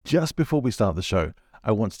just before we start the show,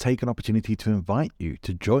 I want to take an opportunity to invite you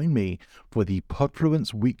to join me for the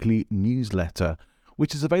Podfluence Weekly newsletter,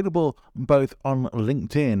 which is available both on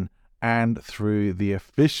LinkedIn and through the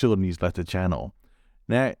official newsletter channel.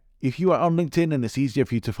 Now, if you are on LinkedIn and it's easier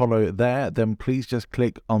for you to follow there, then please just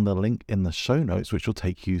click on the link in the show notes, which will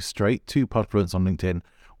take you straight to Podfluence on LinkedIn,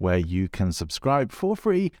 where you can subscribe for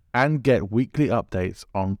free and get weekly updates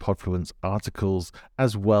on Podfluence articles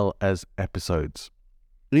as well as episodes.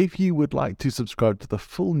 If you would like to subscribe to the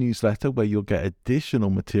full newsletter where you'll get additional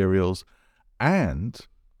materials and,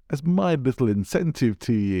 as my little incentive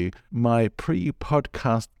to you, my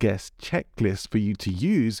pre-podcast guest checklist for you to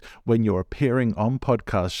use when you're appearing on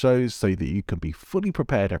podcast shows so that you can be fully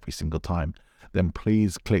prepared every single time, then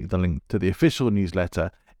please click the link to the official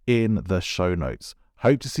newsletter in the show notes.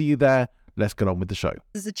 Hope to see you there. Let's get on with the show.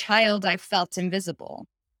 As a child, I felt invisible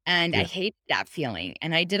and I hated that feeling.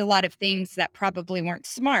 And I did a lot of things that probably weren't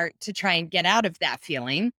smart to try and get out of that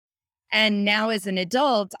feeling. And now as an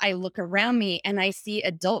adult, I look around me and I see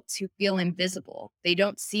adults who feel invisible. They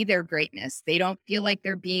don't see their greatness. They don't feel like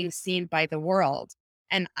they're being seen by the world.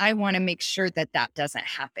 And I want to make sure that that doesn't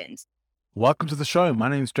happen. Welcome to the show. My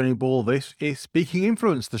name is Johnny Ball. This is Speaking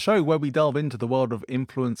Influence, the show where we delve into the world of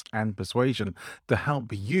influence and persuasion to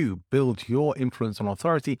help you build your influence and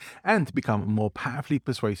authority and to become a more powerfully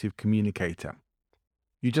persuasive communicator.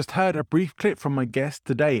 You just heard a brief clip from my guest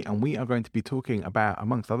today, and we are going to be talking about,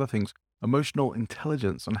 amongst other things, emotional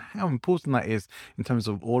intelligence and how important that is in terms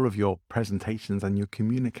of all of your presentations and your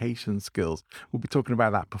communication skills. We'll be talking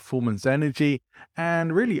about that performance energy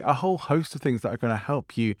and really a whole host of things that are going to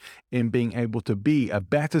help you in being able to be a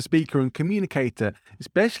better speaker and communicator,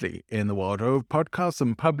 especially in the world of podcasts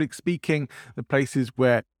and public speaking, the places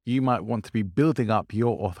where you might want to be building up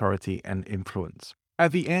your authority and influence.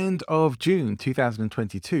 At the end of June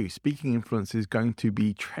 2022, Speaking Influence is going to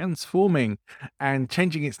be transforming and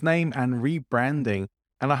changing its name and rebranding.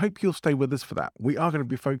 And I hope you'll stay with us for that. We are going to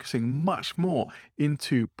be focusing much more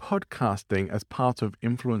into podcasting as part of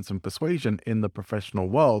influence and persuasion in the professional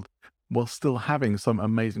world, while still having some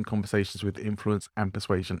amazing conversations with influence and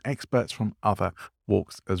persuasion experts from other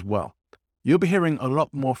walks as well. You'll be hearing a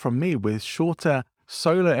lot more from me with shorter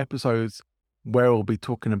solo episodes where we'll be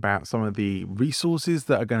talking about some of the resources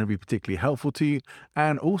that are going to be particularly helpful to you,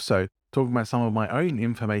 and also talking about some of my own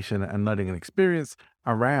information and learning and experience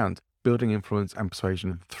around building influence and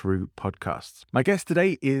persuasion through podcasts. My guest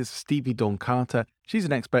today is Stevie Dawn Carter. She's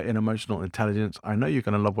an expert in emotional intelligence. I know you're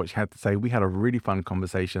going to love what she had to say. We had a really fun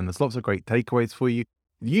conversation. There's lots of great takeaways for you.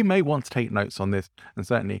 You may want to take notes on this and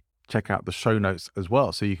certainly check out the show notes as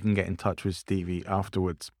well so you can get in touch with Stevie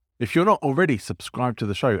afterwards. If you're not already subscribed to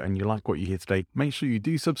the show and you like what you hear today, make sure you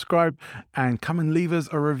do subscribe and come and leave us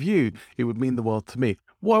a review. It would mean the world to me.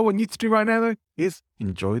 What I want you to do right now, though, is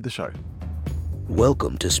enjoy the show.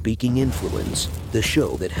 Welcome to Speaking Influence, the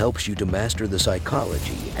show that helps you to master the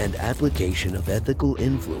psychology and application of ethical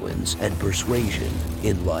influence and persuasion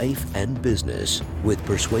in life and business with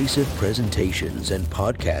persuasive presentations and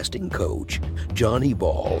podcasting coach, Johnny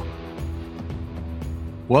Ball.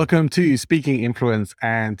 Welcome to Speaking Influence,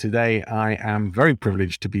 and today I am very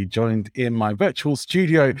privileged to be joined in my virtual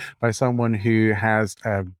studio by someone who has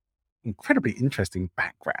an incredibly interesting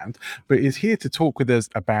background, but is here to talk with us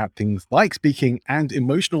about things like speaking and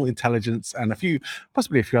emotional intelligence and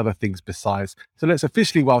possibly a few other things besides. So let's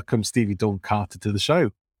officially welcome Stevie Dawn Carter to the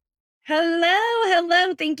show.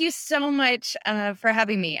 Hello. Thank you so much for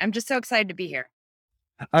having me. I'm just so excited to be here.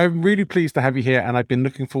 I'm really pleased to have you here, and I've been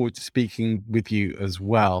looking forward to speaking with you as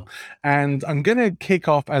well. And I'm going to kick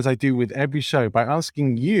off, as I do with every show, by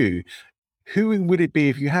asking you, who would it be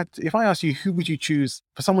if I asked you, who would you choose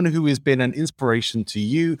for someone who has been an inspiration to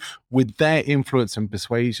you with their influence and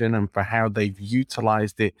persuasion and for how they've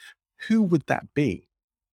utilized it? Who would that be?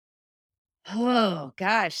 Oh,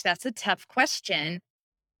 gosh, that's a tough question.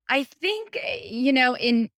 I think,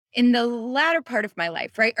 in the latter part of my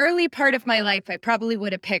life, right? Early part of my life, I probably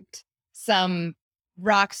would have picked some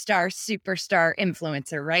rock star, superstar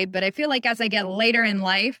influencer, right? But I feel like as I get later in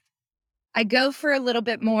life, I go for a little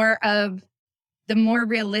bit more of the more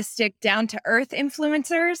realistic, down to earth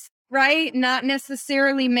influencers, right? Not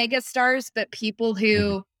necessarily mega stars, but people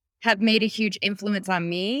who have made a huge influence on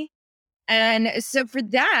me. And so for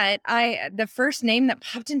that, the first name that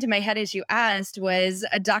popped into my head as you asked was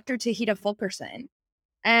Dr. Tahita Fulkerson.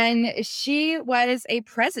 And she was a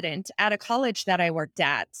president at a college that I worked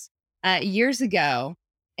at years ago.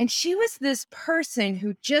 And she was this person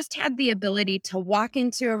who just had the ability to walk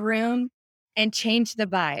into a room and change the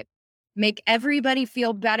vibe, make everybody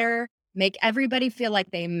feel better, make everybody feel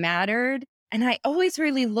like they mattered, And I always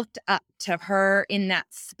really looked up to her in that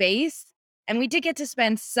space. And we did get to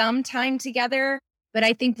spend some time together. But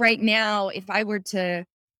I think right now, if I were to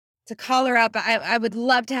call her up, I would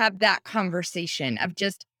love to have that conversation of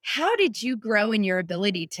just how did you grow in your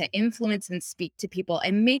ability to influence and speak to people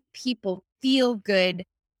and make people feel good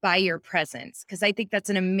by your presence? Because I think that's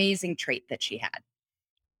an amazing trait that she had.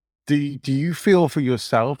 Do you feel for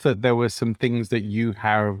yourself that there were some things that you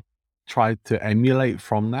have tried to emulate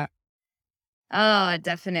from that? Oh,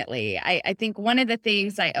 definitely. I think one of the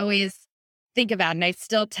things I always think about, and I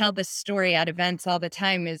still tell this story at events all the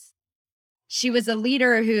time, is she was a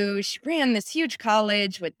leader who she ran this huge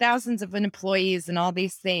college with thousands of employees and all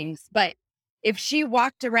these things. But if she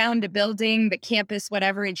walked around a building, the campus,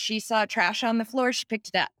 whatever, and she saw trash on the floor, she picked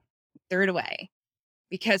it up, threw it away.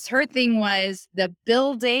 Because her thing was the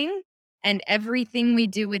building and everything we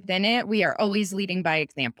do within it, we are always leading by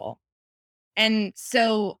example. And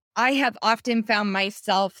so I have often found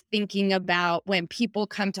myself thinking about when people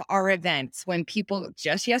come to our events, when people,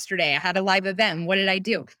 just yesterday, I had a live event. What did I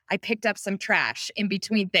do? I picked up some trash in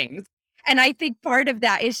between things. And I think part of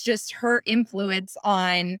that is just her influence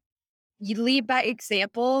on you lead by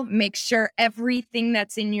example, make sure everything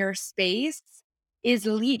that's in your space is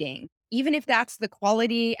leading, even if that's the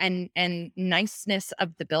quality and niceness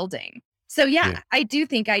of the building. So Yeah. yeah, I do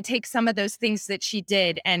think I take some of those things that she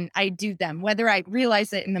did and I do them, whether I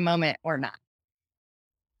realize it in the moment or not.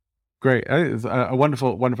 Great. It's a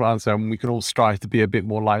wonderful, wonderful answer. And we can all strive to be a bit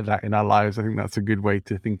more like that in our lives. I think that's a good way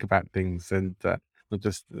to think about things and not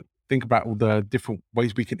just think about all the different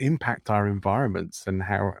ways we can impact our environments and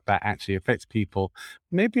how that actually affects people.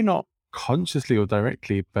 Maybe not consciously or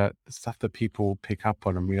directly, but the stuff that people pick up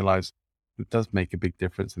on and realize it does make a big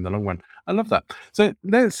difference in the long run. I love that. So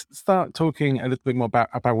let's start talking a little bit more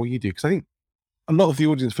about what you do. Because I think a lot of the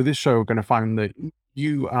audience for this show are going to find that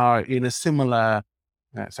you are in a similar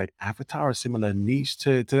say avatar, a similar niche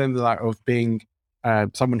to them, like of being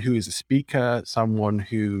someone who is a speaker, someone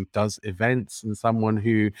who does events, and someone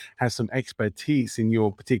who has some expertise in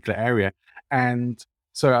your particular area. And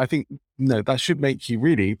so I think that should make you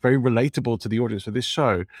really very relatable to the audience for this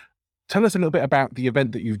show. Tell us a little bit about the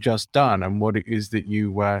event that you've just done and what it is that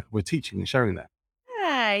you were teaching and sharing there.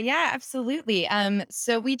 Yeah, absolutely.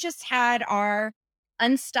 So we just had our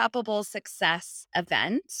Unstoppable Success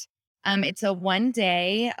event. It's a 1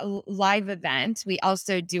 day live event. We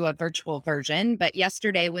also do a virtual version, but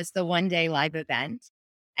yesterday was the 1 day live event.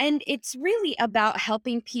 And it's really about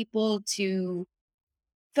helping people to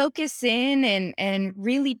focus in and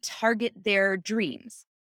really target their dreams.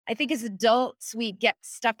 I think as adults, we get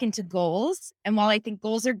stuck into goals. And while I think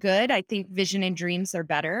goals are good, I think vision and dreams are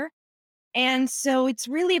better. And so it's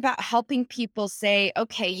really about helping people say,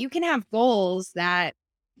 okay, you can have goals that,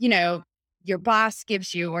 you know, your boss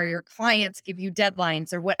gives you or your clients give you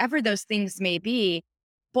deadlines or whatever those things may be.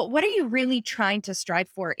 But what are you really trying to strive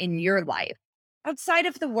for in your life? Outside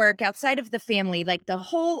of the work, outside of the family, like the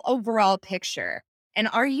whole overall picture. And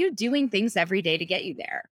are you doing things every day to get you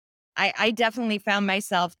there? I definitely found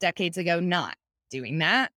myself decades ago not doing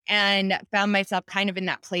that and found myself kind of in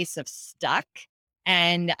that place of stuck.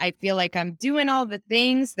 And I feel like I'm doing all the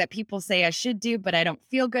things that people say I should do, but I don't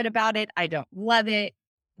feel good about it. I don't love it.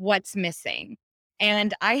 What's missing?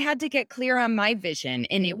 And I had to get clear on my vision,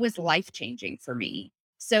 and it was life changing for me.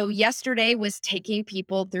 So, yesterday was taking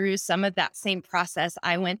people through some of that same process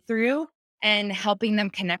I went through and helping them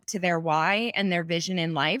connect to their why and their vision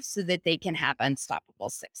in life so that they can have unstoppable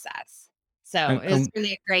success. So, And, it was and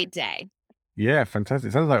really a great day. yeah,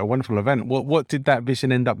 fantastic. Sounds like a wonderful event. What did that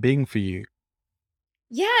vision end up being for you?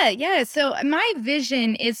 Yeah. So my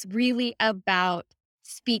vision is really about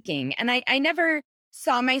speaking. And I never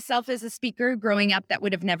saw myself as a speaker growing up. That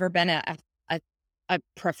would have never been a, a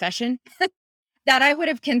profession that I would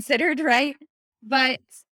have considered, right? But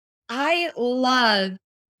I love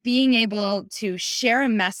being able to share a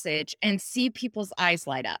message and see people's eyes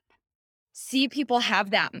light up, see people have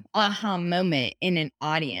that aha moment in an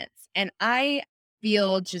audience. And I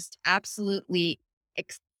feel just absolutely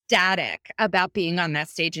ecstatic about being on that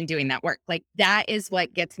stage and doing that work. Like that is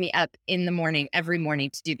what gets me up in the morning, every morning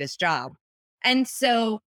to do this job. And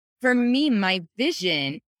so for me, my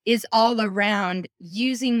vision is all around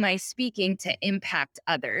using my speaking to impact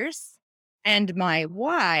others. And my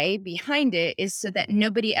why behind it is so that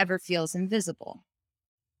nobody ever feels invisible.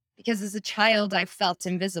 Because as a child, I felt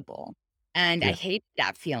invisible. And I Yeah. hate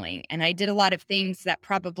that feeling. And I did a lot of things that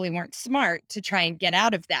probably weren't smart to try and get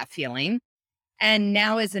out of that feeling. And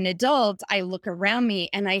now as an adult, I look around me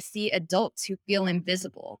and I see adults who feel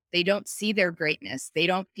invisible. They don't see their greatness. They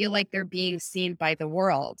don't feel like they're being seen by the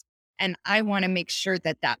world. And I want to make sure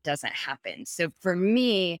that that doesn't happen. So for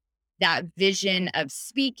me, that vision of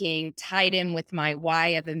speaking tied in with my why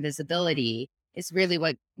of invisibility is really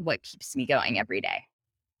what keeps me going every day.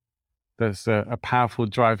 That's a powerful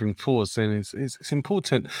driving force, and it's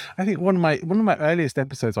important. I think one of my earliest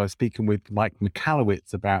episodes, I was speaking with Mike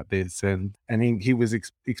Michalowicz about this, and he was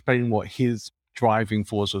explaining what his driving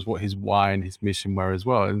force was, what his why and his mission were as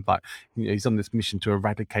well. And like, he's on this mission to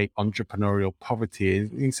eradicate entrepreneurial poverty.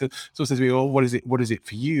 And he said, so says to me, "Oh, what is it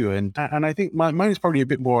for you?" And I think mine is probably a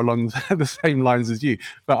bit more along the same lines as you.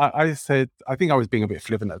 But I said, I think I was being a bit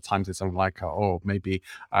flippant at times. With something like, "Oh, maybe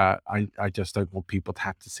I just don't want people to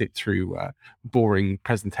have to sit through boring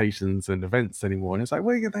presentations and events anymore." And it's like,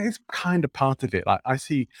 well, yeah, that is kind of part of it. Like, I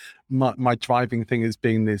see my driving thing as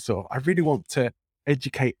being this sort of, I really want to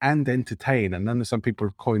educate and entertain. And then some people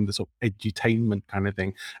have coined the sort of edutainment kind of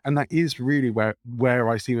thing. And that is really where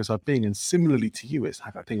I see myself being. And similarly to you, it's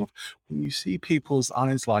like that thing of when you see people's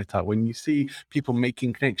eyes light up, when you see people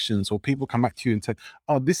making connections, or people come back to you and say,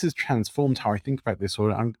 "Oh, this has transformed how I think about this,"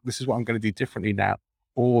 or "This is what I'm going to do differently now."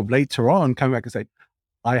 Or later on, come back and say,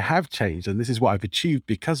 "I have changed, and this is what I've achieved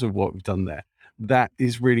because of what we've done there." That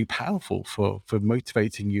is really powerful for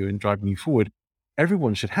motivating you and driving you forward.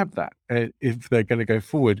 Everyone should have that if they're going to go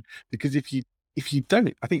forward, because if you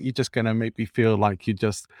don't, I think you're just going to make me feel like you're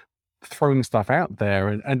just throwing stuff out there.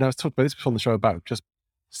 And I was talking about this before on the show about just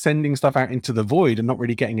sending stuff out into the void and not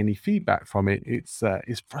really getting any feedback from it. It's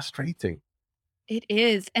frustrating. It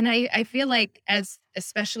is. And I feel like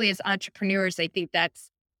especially as entrepreneurs, I think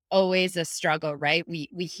that's always a struggle, right?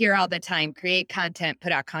 We hear all the time, create content,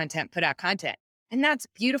 put out content, put out content. And that's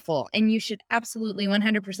beautiful. And you should absolutely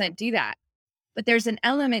 100% do that. But there's an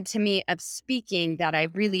element to me of speaking that I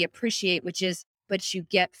really appreciate, which is, but you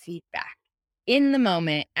get feedback in the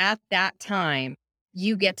moment at that time.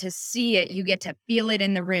 You get to see it. You get to feel it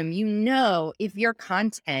in the room. You know, if your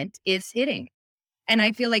content is hitting. And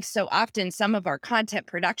I feel like so often some of our content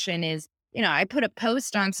production is, I put a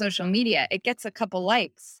post on social media, it gets a couple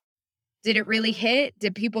likes. Did it really hit?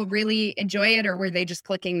 Did people really enjoy it, or were they just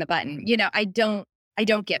clicking the button? I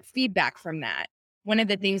don't get feedback from that. One of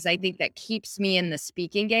the things I think that keeps me in the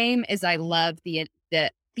speaking game is I love the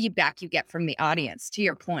feedback you get from the audience. To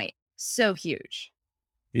your point, so huge.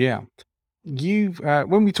 Yeah. You've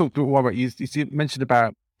when we talked a while about you mentioned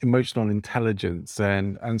about emotional intelligence,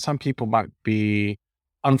 and some people might be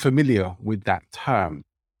unfamiliar with that term,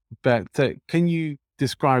 but can you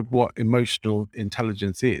describe what emotional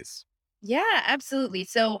intelligence is? Yeah, absolutely.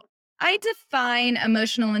 So I define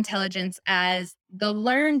emotional intelligence as the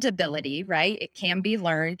learned ability, right? It can be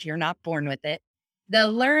learned, you're not born with it. The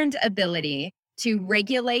learned ability to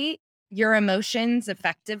regulate your emotions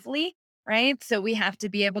effectively, right? So we have to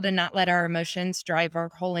be able to not let our emotions drive our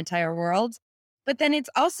whole entire world. But then it's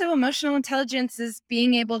also emotional intelligence is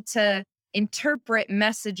being able to interpret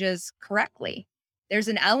messages correctly. There's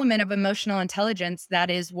an element of emotional intelligence that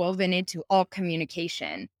is woven into all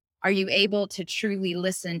communication. Are you able to truly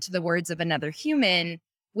listen to the words of another human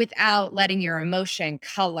without letting your emotion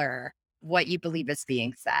color what you believe is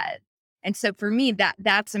being said? And so for me,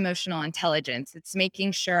 that's emotional intelligence. It's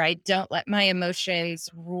making sure I don't let my emotions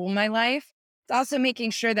rule my life. It's also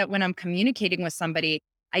making sure that when I'm communicating with somebody,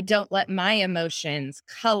 I don't let my emotions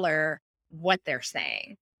color what they're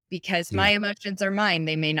saying, because my Yeah. emotions are mine.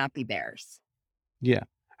 They may not be theirs. Yeah.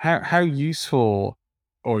 How useful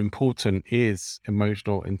or important is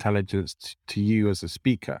emotional intelligence to you as a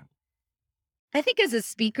speaker? I think as a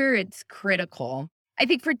speaker, it's critical. I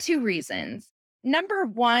think for two reasons. Number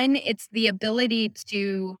one, it's the ability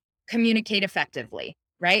to communicate effectively,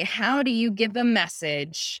 right? How do you give a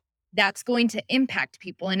message that's going to impact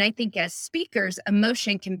people? And I think as speakers,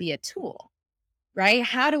 emotion can be a tool, right?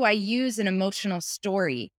 How do I use an emotional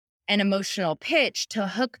story, an emotional pitch to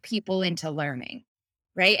hook people into learning,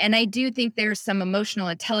 right? And I do think there's some emotional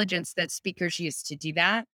intelligence that speakers use to do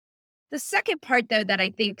that. The second part, though, that I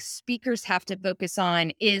think speakers have to focus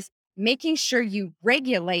on is making sure you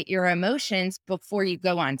regulate your emotions before you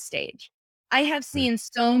go on stage. I have Mm. seen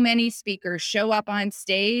so many speakers show up on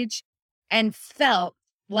stage and felt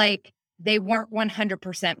like they weren't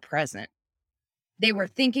 100% present. They were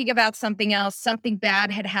thinking about something else, something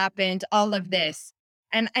bad had happened, all of this.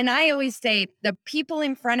 And I always say the people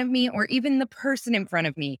in front of me, or even the person in front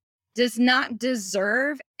of me, does not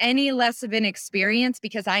deserve any less of an experience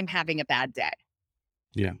because I'm having a bad day,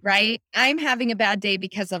 Yeah. right? I'm having a bad day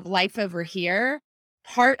because of life over here.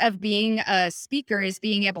 Part of being a speaker is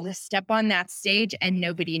being able to step on that stage and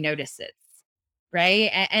nobody notices, right?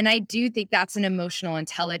 And I do think that's an emotional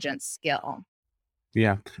intelligence skill.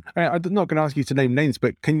 Yeah. I'm not going to ask you to name names,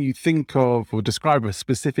 but can you think of or describe a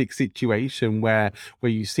specific situation where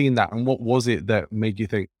you've seen that, and what was it that made you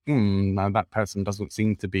think, now that person doesn't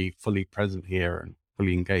seem to be fully present here and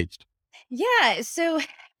fully engaged? Yeah. So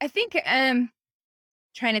I think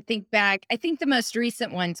trying to think back, I think the most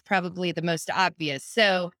recent one's probably the most obvious.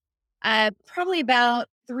 So probably about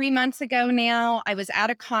 3 months ago now, I was at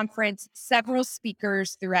a conference, several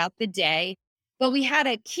speakers throughout the day, but we had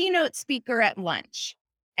a keynote speaker at lunch.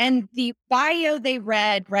 And the bio they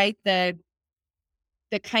read, right, the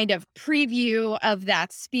kind of preview of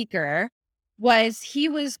that speaker was he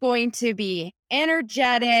was going to be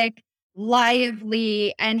energetic,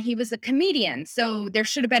 lively, and he was a comedian. So there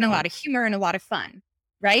should have been a Right. lot of humor and a lot of fun.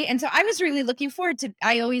 Right. And so I was really looking forward to,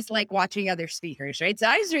 I always like watching other speakers. Right. So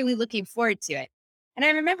I was really looking forward to it. And I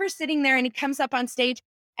remember sitting there and he comes up on stage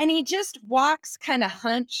and he just walks kind of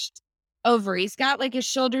hunched over. He's got like his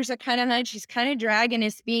shoulders are kind of hunched. He's kind of dragging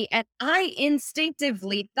his feet. And I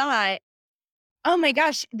instinctively thought, oh my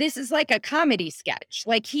gosh, this is like a comedy sketch.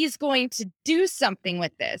 Like he's going to do something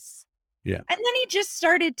with this. Yeah. And then he just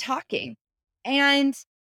started talking. And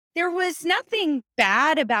there was nothing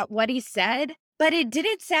bad about what he said, but it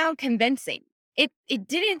didn't sound convincing. It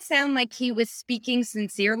didn't sound like he was speaking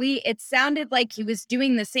sincerely. It sounded like he was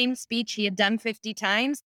doing the same speech he had done 50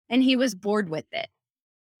 times and he was bored with it.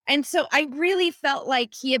 And so I really felt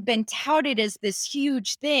like he had been touted as this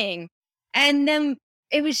huge thing. And then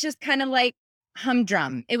it was just kind of like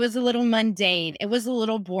humdrum. It was a little mundane. It was a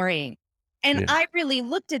little boring. And Yeah. I really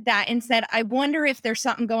looked at that and said, I wonder if there's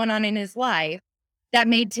something going on in his life that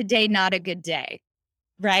made today not a good day.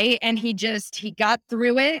 Right. And he got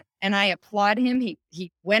through it. And I applaud him.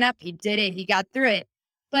 He went up, he did it, he got through it.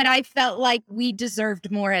 But I felt like we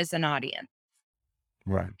deserved more as an audience.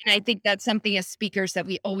 Right. And I think that's something as speakers that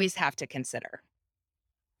we always have to consider.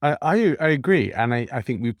 I agree. And I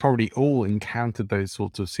think we've probably all encountered those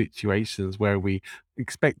sorts of situations where we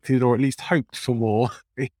expected or at least hoped for more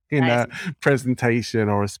in Yes. a presentation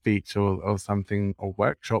or a speech or something, or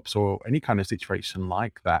workshops or any kind of situation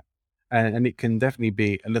like that. And it can definitely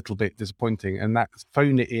be a little bit disappointing. And that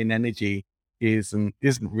phone it in energy isn't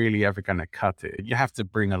really ever going to cut it. You have to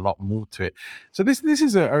bring a lot more to it. So this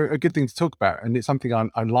is a good thing to talk about. And it's something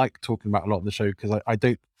I like talking about a lot on the show, because I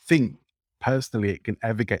don't think personally it can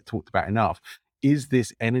ever get talked about enough, is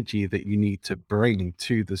this energy that you need to bring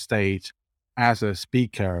to the stage as a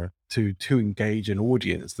speaker to engage an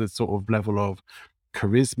audience, the sort of level of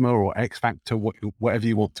charisma or X factor, whatever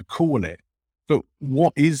you want to call it. But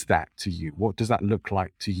what is that to you? What does that look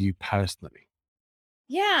like to you personally?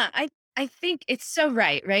 Yeah, I think it's so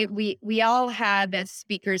right, right? We all have as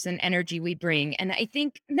speakers an energy we bring. And I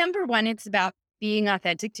think number one, it's about being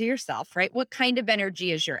authentic to yourself, right? What kind of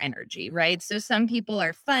energy is your energy, right? So some people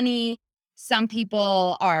are funny, some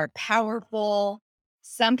people are powerful,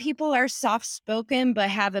 some people are soft spoken but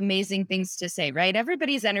have amazing things to say, right?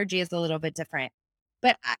 Everybody's energy is a little bit different.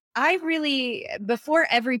 But I really, before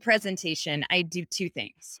every presentation, I do two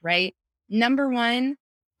things, right? Number one,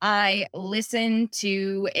 I listen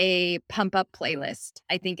to a pump up playlist.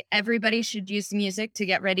 I think everybody should use music to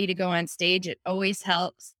get ready to go on stage. It always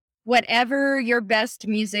helps. Whatever your best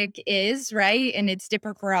music is, right? And it's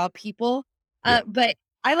different for all people. Yeah. But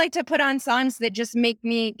I like to put on songs that just make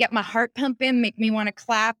me get my heart pumping, make me want to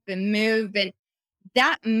clap and move. And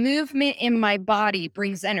that movement in my body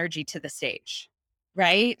brings energy to the stage.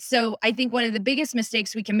 Right. So I think one of the biggest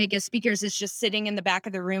mistakes we can make as speakers is just sitting in the back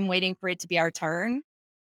of the room waiting for it to be our turn,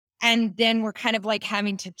 and then we're kind of like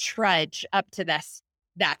having to trudge up to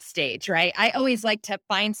that stage, right? I always like to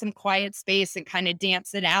find some quiet space and kind of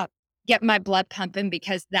dance it out, get my blood pumping,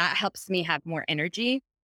 because that helps me have more energy.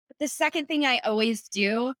 But the second thing I always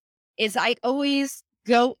do is I always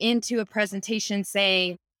go into a presentation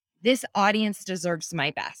saying, this audience deserves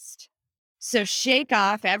my best. So shake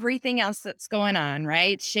off everything else that's going on,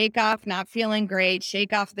 right? Shake off not feeling great,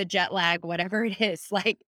 shake off the jet lag, whatever it is.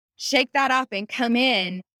 Like, shake that off and come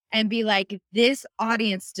in and be like, this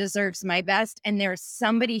audience deserves my best. And there's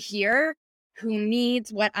somebody here who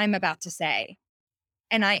needs what I'm about to say.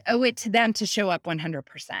 And I owe it to them to show up 100%.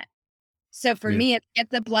 So for Yeah. me, it's get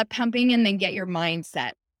the blood pumping and then get your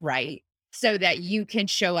mindset right so that you can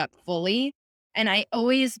show up fully. And I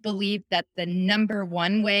always believe that the number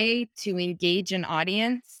one way to engage an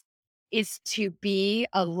audience is to be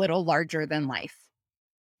a little larger than life,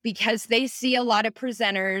 because they see a lot of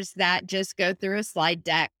presenters that just go through a slide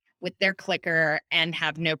deck with their clicker and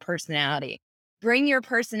have no personality. Bring your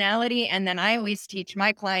personality. And then I always teach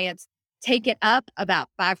my clients, take it up about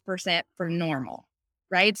 5% for normal,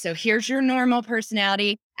 right? So here's your normal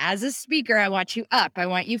personality. As a speaker, I want you up. I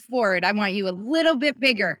want you forward. I want you a little bit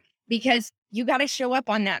bigger because you got to show up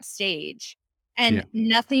on that stage. Yeah. And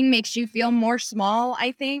nothing makes you feel more small,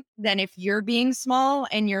 I think, than if you're being small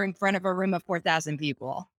and you're in front of a room of 4,000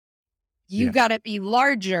 people. You Yeah. got to be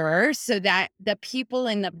larger so that the people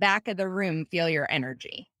in the back of the room feel your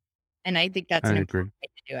energy. And I think that's I an agree. important way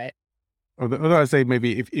to do it. Although I say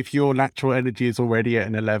maybe if your natural energy is already at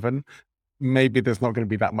an 11, maybe there's not going to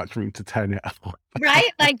be that much room to turn it up.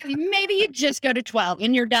 Right? Like maybe you just go to 12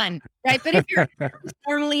 and you're done. Right. But if you're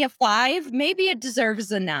normally a 5, maybe it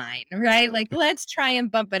deserves a 9. Right. Like let's try and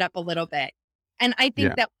bump it up a little bit. And I think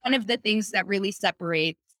Yeah. that one of the things that really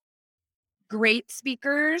separates great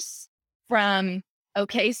speakers from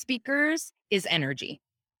okay speakers is energy.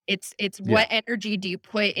 It's Yeah. what energy do you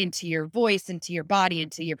put into your voice, into your body,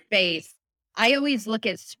 into your face. I always look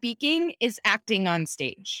at speaking is acting on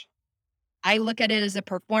stage. I look at it as a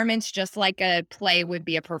performance, just like a play would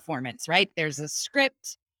be a performance, right? There's a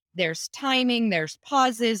script, there's timing, there's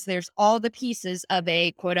pauses, there's all the pieces of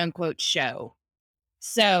a quote unquote show.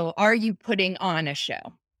 So are you putting on a show?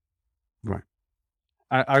 Right.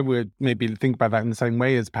 I would maybe think about that in the same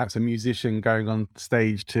way as perhaps a musician going on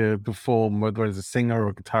stage to perform, whether it's a singer or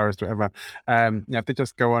a guitarist or whatever. If they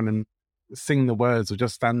just go on and sing the words or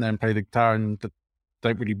just stand there and play the guitar and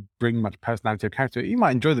don't really bring much personality or character, you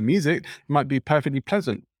might enjoy the music, it might be perfectly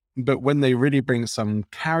pleasant. But when they really bring some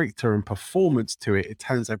character and performance to it, it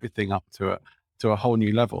turns everything up to a whole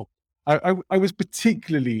new level. I was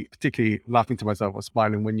particularly laughing to myself or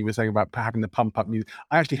smiling when you were saying about having the pump up music.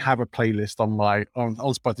 I actually have a playlist on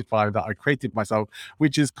Spotify that I created myself,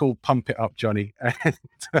 which is called "Pump It Up, Johnny." And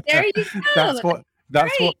There you go. that's what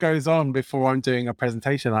Right. goes on before I'm doing a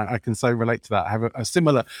presentation. I can so relate to that. I have a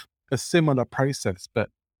similar process, but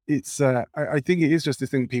it's I think it is just this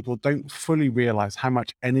thing people don't fully realize how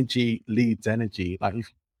much energy leads energy. Like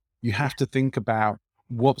if you have to think about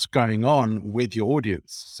what's going on with your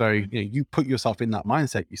audience. So you put yourself in that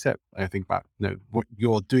mindset. You said, I think about what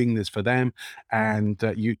you're doing this for them, and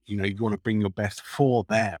you want to bring your best for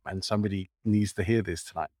them, and somebody needs to hear this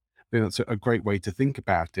tonight. I think that's a great way to think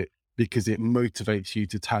about it because it motivates you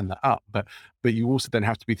to turn that up. But you also then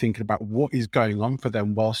have to be thinking about what is going on for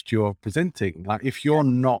them whilst you're presenting. Like if you're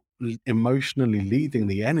not emotionally leading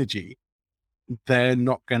the energy, they're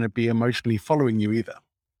not going to be emotionally following you either.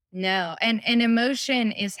 No. And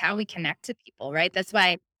emotion is how we connect to people, right? That's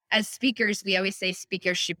why as speakers, we always say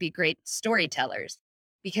speakers should be great storytellers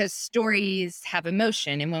because stories have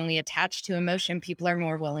emotion. And when we attach to emotion, people are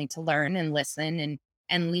more willing to learn and listen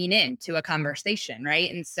and lean into a conversation,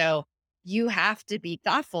 right? And so you have to be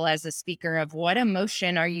thoughtful as a speaker of what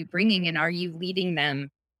emotion are you bringing and are you leading them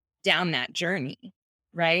down that journey,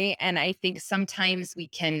 right? And I think sometimes we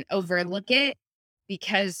can overlook it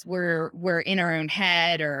because we're in our own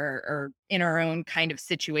head or in our own kind of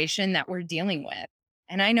situation that we're dealing with.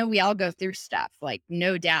 And I know we all go through stuff, like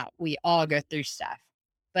no doubt we all go through stuff.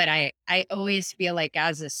 But I always feel like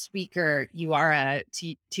as a speaker, you are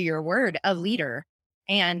to your word, a leader.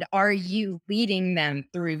 And are you leading them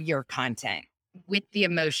through your content with the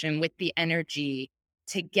emotion, with the energy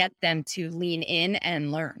to get them to lean in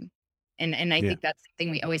and learn? And I Yeah. think that's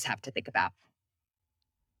something we always have to think about.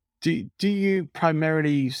 Do you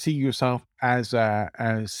primarily see yourself as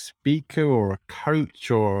a speaker or a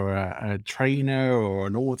coach or a trainer or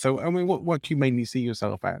an author? I mean, what do you mainly see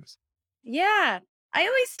yourself as? Yeah. I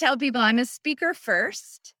always tell people I'm a speaker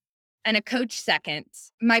first and a coach second.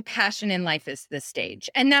 My passion in life is the stage.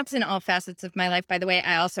 And that's in all facets of my life. By the way,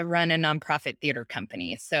 I also run a nonprofit theater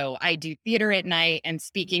company. So I do theater at night and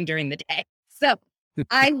speaking during the day. So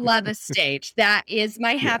I love a stage. That is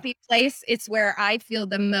my Yeah. happy place. It's where I feel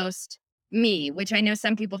the most me, which I know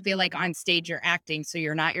some people feel like on stage you're acting, so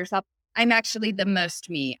you're not yourself. I'm actually the most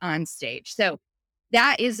me on stage. So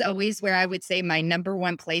that is always where I would say my number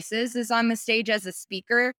one places is on the stage as a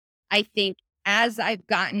speaker. I think as I've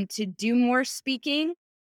gotten to do more speaking,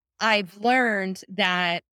 I've learned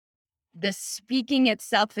that the speaking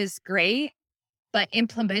itself is great, but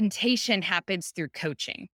implementation happens through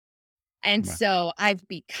coaching. And Right. so I've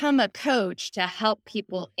become a coach to help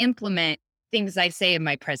people implement things I say in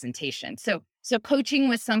my presentation. So coaching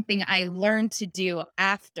was something I learned to do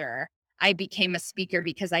after I became a speaker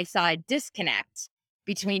because I saw a disconnect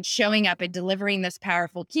between showing up and delivering this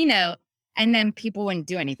powerful keynote and then people wouldn't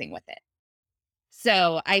do anything with it.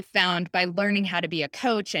 So I found by learning how to be a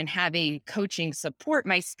coach and having coaching support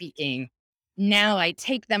my speaking, now I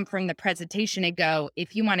take them from the presentation and go,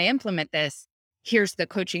 if you want to implement this, here's the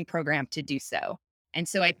coaching program to do so. And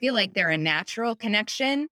so I feel like they're a natural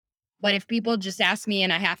connection, But if people just ask me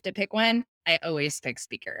and I have to pick one, I always pick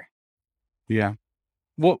speaker. Yeah.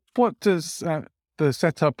 What does the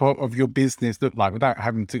setup of your business look like without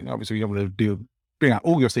having to, obviously you don't want to bring out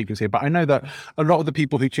all your secrets here, but I know that a lot of the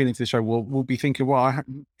people who tune into the show will be thinking, well,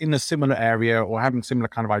 in a similar area or having similar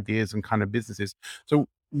kind of ideas and kind of businesses. So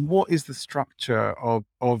what is the structure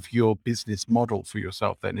of your business model for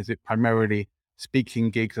yourself then? Is it primarily speaking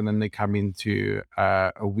gigs and then they come into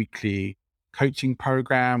a weekly coaching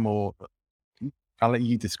program, or I'll let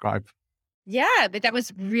you describe? Yeah, but that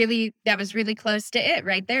was really close to it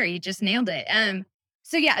right there. You just nailed it.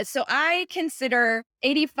 So I consider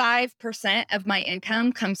 85% of my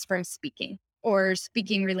income comes from speaking or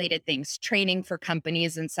speaking related things, training for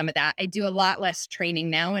companies and some of that. I do a lot less training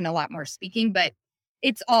now and a lot more speaking, but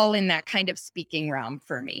it's all in that kind of speaking realm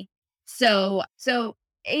for me. So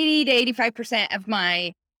 80 to 85% of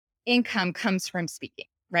my income comes from speaking,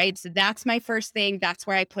 right? So that's my first thing. That's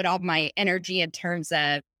where I put all my energy in terms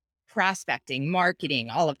of prospecting, marketing,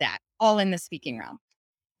 all of that, all in the speaking realm.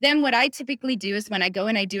 Then what I typically do is when I go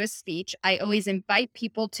and I do a speech, I always invite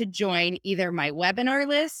people to join either my webinar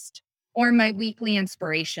list or my weekly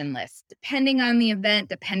inspiration list, depending on the event,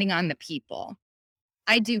 depending on the people.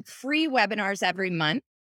 I do free webinars every month.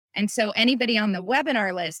 And so anybody on the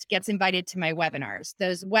webinar list gets invited to my webinars.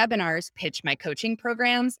 Those webinars pitch my coaching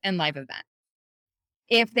programs and live events.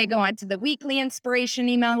 If they go onto the weekly inspiration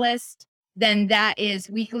email list, then that is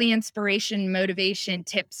weekly inspiration, motivation,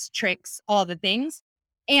 tips, tricks, all the things.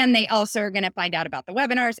 And they also are going to find out about the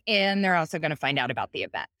webinars, and they're also going to find out about the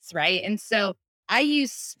events, right? And so I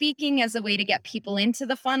use speaking as a way to get people into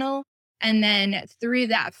the funnel. And then through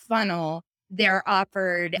that funnel, they're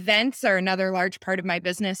offered events are another large part of my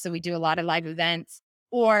business. So we do a lot of live events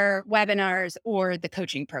or webinars or the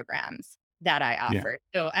coaching programs that I offer.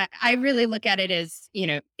 So I really look at it as,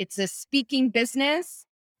 it's a speaking business.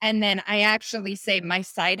 And then I actually say my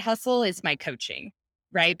side hustle is my coaching,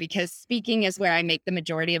 right? Because speaking is where I make the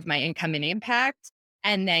majority of my income and impact.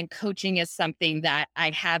 And then coaching is something that I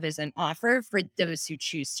have as an offer for those who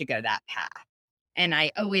choose to go that path. And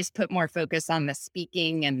I always put more focus on the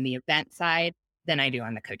speaking and the event side than I do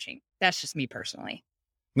on the coaching. That's just me personally.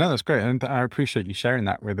 No, that's great. And I appreciate you sharing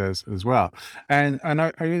that with us as well. And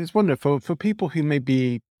I just wonder for people who may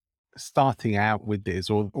be starting out with this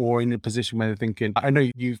or in a position where they're thinking, I know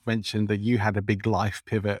you've mentioned that you had a big life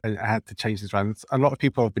pivot and had to change this around. A lot of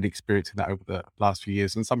people have been experiencing that over the last few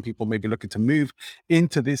years, and some people may be looking to move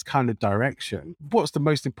into this kind of direction. What's the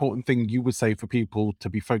most important thing you would say for people to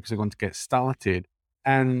be focusing on to get started?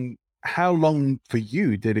 And how long for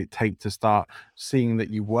you did it take to start seeing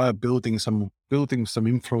that you were building some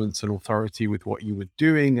influence and authority with what you were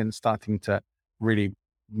doing and starting to really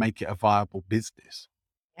make it a viable business?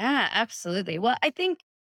 Yeah, absolutely. Well, I think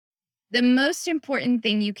the most important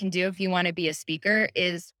thing you can do if you want to be a speaker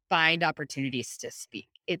is find opportunities to speak.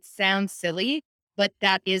 It sounds silly, but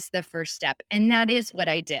that is the first step. And that is what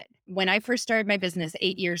I did. When I first started my business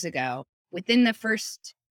 8 years ago, within the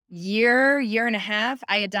first year and a half,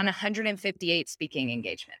 I had done 158 speaking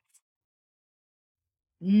engagements.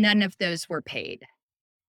 None of those were paid.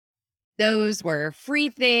 Those were free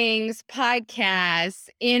things, podcasts,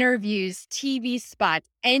 interviews, TV spots,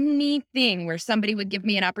 anything where somebody would give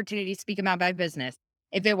me an opportunity to speak about my business.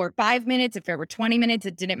 If it were 5 minutes, if it were 20 minutes,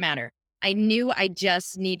 it didn't matter. I knew I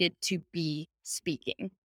just needed to be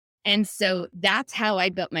speaking. And so that's how I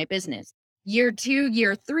built my business. Year 2,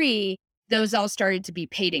 year 3, those all started to be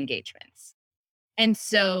paid engagements. And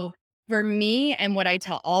so for me, and what I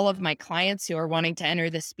tell all of my clients who are wanting to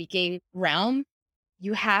enter the speaking realm,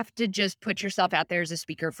 you have to just put yourself out there as a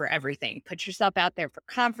speaker for everything. Put yourself out there for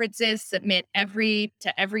conferences, submit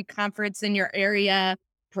to every conference in your area,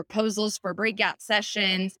 proposals for breakout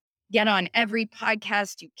sessions, get on every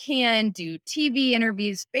podcast you can, do TV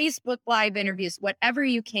interviews, Facebook Live interviews, whatever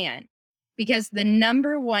you can. Because the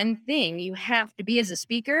number one thing you have to be as a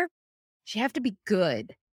speaker, you have to be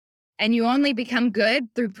good. And you only become good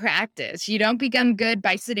through practice. You don't become good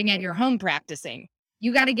by sitting at your home practicing.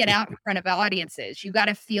 You got to get out in front of audiences. You got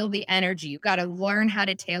to feel the energy. You got to learn how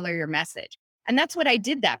to tailor your message. And that's what I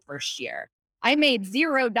did that first year. I made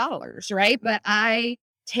 $0, right? But I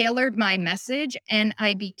tailored my message and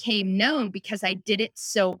I became known because I did it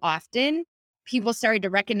so often. People started to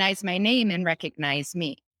recognize my name and recognize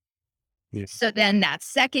me. Yeah. So then that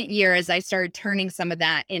second year, as I started turning some of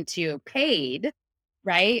that into paid,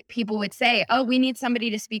 right? People would say, oh, we need somebody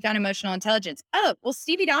to speak on emotional intelligence. Oh, well,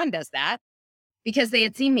 Stevie Dawn does that. Because they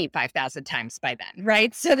had seen me 5,000 times by then,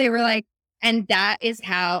 right? So they were like, and that is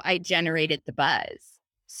how I generated the buzz.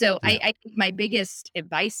 So Yeah. I think my biggest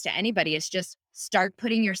advice to anybody is just start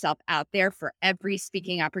putting yourself out there for every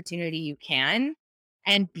speaking opportunity you can,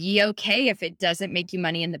 and be okay if it doesn't make you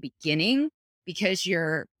money in the beginning, because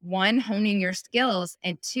you're one, honing your skills,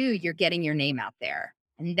 and two, you're getting your name out there.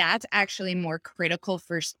 And that's actually more critical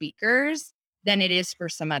for speakers than it is for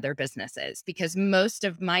some other businesses, because most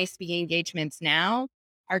of my speaking engagements now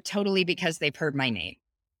are totally because they've heard my name.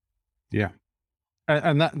 Yeah.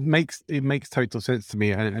 And that makes total sense to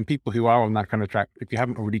me. And people who are on that kind of track, if you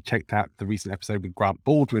haven't already checked out the recent episode with Grant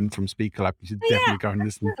Baldwin from Speaker Lab, you should Oh, yeah, definitely go and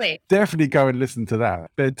listen. absolutely. Definitely go and listen to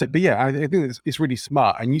that. But yeah, I think it's really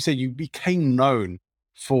smart. And you say you became known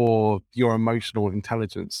for your emotional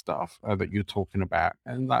intelligence stuff that you're talking about.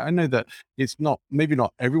 And like, I know that it's maybe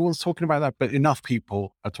not everyone's talking about that, but enough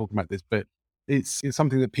people are talking about this. But it's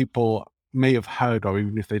something that people may have heard of,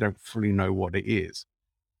 even if they don't fully know what it is.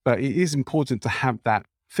 But it is important to have that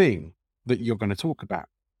thing that you're going to talk about.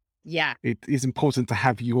 Yeah. It is important to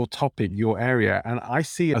have your topic, your area. And I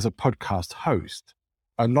see as a podcast host,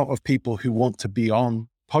 a lot of people who want to be on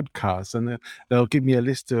podcasts, and they'll give me a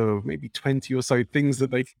list of maybe 20 or so things that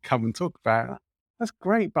they can come and talk about. That's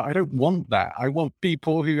great, but I don't want that. I want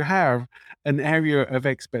people who have an area of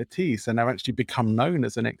expertise and have actually become known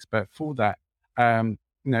as an expert for that.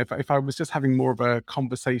 If I was just having more of a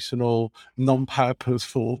conversational,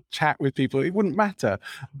 non-purposeful chat with people, it wouldn't matter.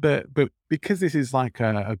 But because this is like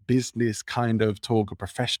a business kind of talk, a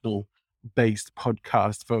professional based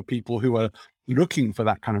podcast for people who are looking for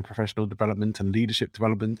that kind of professional development and leadership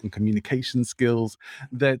development and communication skills,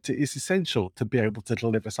 that it's essential to be able to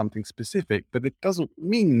deliver something specific, but it doesn't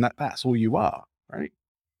mean that that's all you are, right?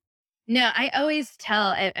 No, I always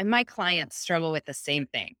tell, and my clients struggle with the same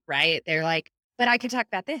thing, right? They're like, but I could talk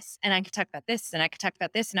about this, and I could talk about this, and I could talk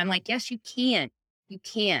about this. And I'm like, yes, you can. You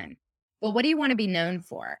can. But what do you want to be known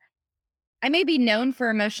for? I may be known for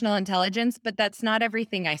emotional intelligence, but that's not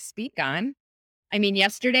everything I speak on. I mean,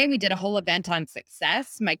 yesterday we did a whole event on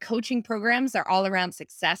success. My coaching programs are all around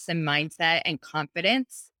success and mindset and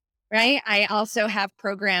confidence, right? I also have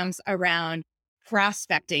programs around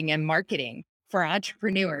prospecting and marketing for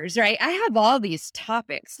entrepreneurs, right? I have all these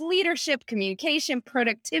topics: leadership, communication,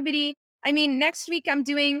 productivity. I mean, next week I'm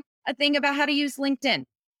doing a thing about how to use LinkedIn.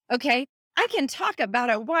 Okay. I can talk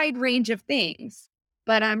about a wide range of things,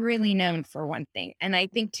 but I'm really known for one thing. And I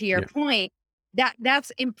think, to your Yeah. point,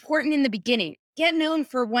 that's important in the beginning. Get known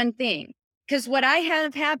for one thing. Because what I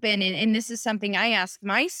have happen, and this is something I ask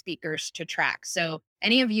my speakers to track. So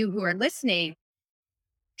any of you who are listening,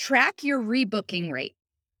 track your rebooking rate.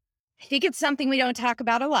 I think it's something we don't talk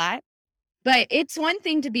about a lot, but it's one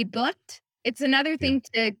thing to be booked. It's another thing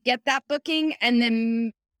to get that booking and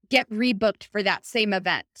then get rebooked for that same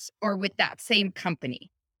event or with that same company,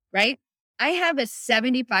 right? I have a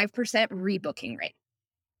 75% rebooking rate.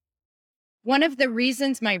 One of the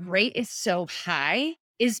reasons my rate is so high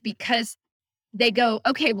is because they go,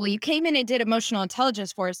 okay, well, you came in and did emotional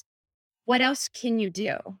intelligence for us. What else can you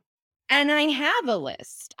do? And I have a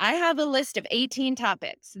list. I have a list of 18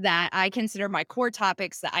 topics that I consider my core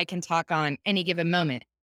topics that I can talk on any given moment.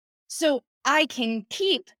 So I can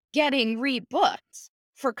keep getting rebooked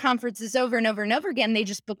for conferences over and over and over again. They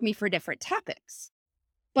just book me for different topics.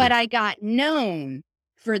 But I got known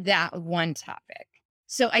for that one topic.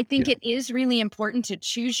 So I think it is really important to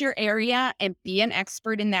choose your area and be an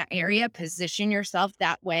expert in that area, position yourself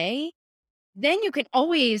that way. Then you can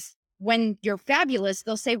always, when you're fabulous,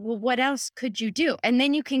 they'll say, well, what else could you do? And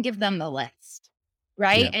then you can give them the list,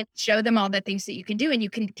 right? Yeah. And show them all the things that you can do, and you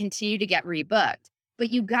can continue to get rebooked. But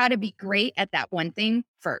you got to be great at that one thing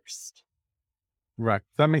first. Right.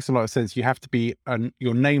 That makes a lot of sense. You have to be,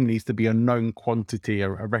 your name needs to be a known quantity, a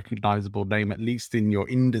recognizable name, at least in your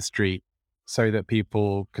industry, so that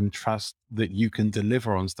people can trust that you can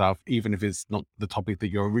deliver on stuff, even if it's not the topic that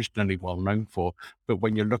you're originally well known for. But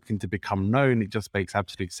when you're looking to become known, it just makes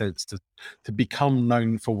absolute sense to become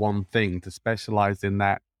known for one thing, to specialize in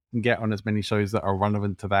that, and get on as many shows that are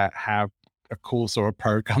relevant to that, have a course or a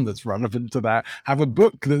program that's relevant to that, have a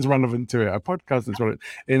book that's relevant to it, a podcast that's relevant,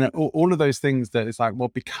 in all of those things that it's like, well,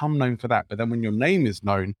 become known for that. But then when your name is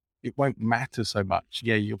known, it won't matter so much.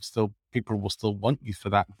 Yeah, people will still want you for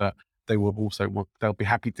that, but they will also they'll be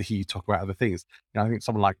happy to hear you talk about other things. I think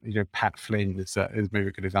someone like, Pat Flynn is maybe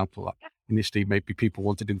a good example. Like, initially, maybe people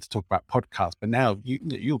wanted him to talk about podcasts, but now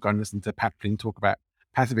you'll go and listen to Pat Flynn talk about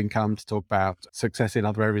passive income, to talk about success in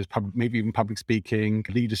other areas, maybe even public speaking,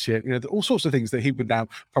 leadership, all sorts of things that he would now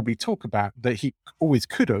probably talk about that he always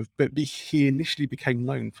could have, but he initially became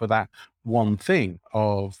known for that one thing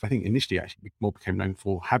I think initially actually more became known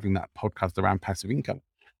for having that podcast around passive income.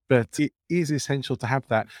 But it is essential to have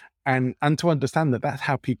that. and to understand that that's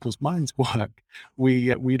how people's minds work.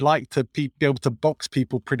 We like to be able to box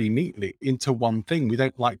people pretty neatly into one thing. We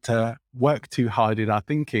don't like to work too hard in our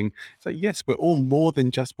thinking. So yes, we're all more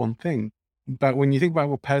than just one thing. But when you think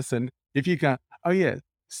about a person, if you go, oh yeah,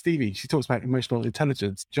 Stevie, she talks about emotional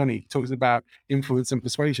intelligence. Johnny talks about influence and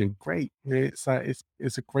persuasion. Great, it's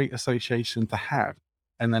a great association to have.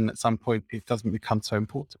 And then at some point, it doesn't become so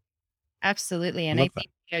important. Absolutely. I And I love that.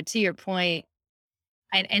 think, to your point,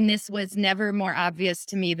 and this was never more obvious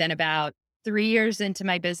to me than about 3 years into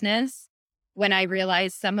my business when I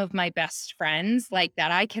realized some of my best friends, like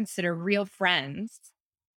that I consider real friends,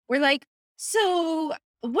 were like, "So,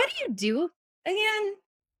 what do you do again?"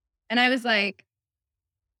 And I was like,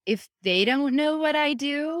 if they don't know what I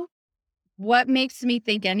do, what makes me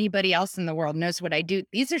think anybody else in the world knows what I do?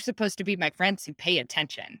 These are supposed to be my friends who pay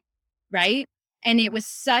attention, right? And it was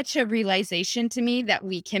such a realization to me that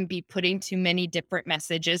we can be putting too many different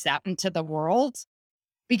messages out into the world,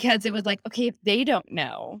 because it was like, okay, if they don't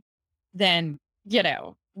know, then,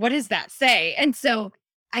 what does that say? And so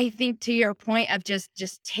I think, to your point of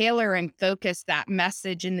just tailor and focus that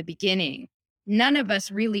message in the beginning, none of us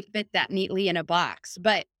really fit that neatly in a box.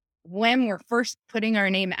 But when we're first putting our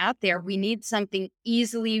name out there, we need something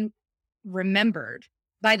easily remembered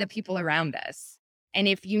by the people around us. And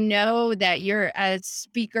if you know that you're a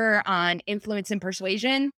speaker on influence and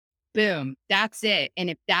persuasion, boom, that's it. And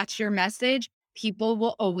if that's your message, people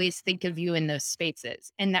will always think of you in those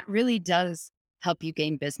spaces. And that really does help you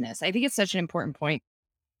gain business. I think it's such an important point.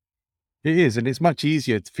 It is, and it's much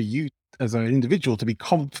easier for you as an individual to be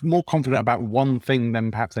more confident about one thing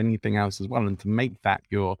than perhaps anything else as well, and to make that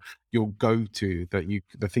your go-to,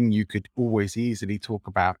 the thing you could always easily talk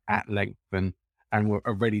about at length, and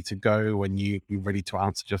are ready to go, and you're ready to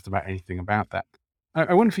answer just about anything about that.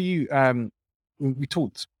 I wonder for you, we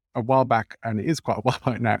talked a while back, and it is quite a while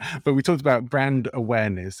back now, but we talked about brand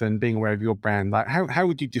awareness and being aware of your brand. Like, how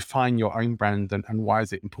would you define your own brand, and why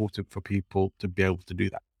is it important for people to be able to do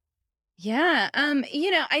that? Yeah.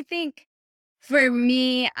 I think for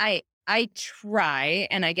me, I try,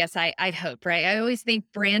 and I guess I hope, right? I always think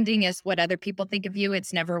branding is what other people think of you.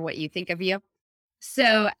 It's never what you think of you.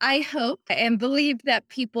 So I hope and believe that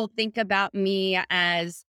people think about me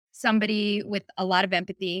as somebody with a lot of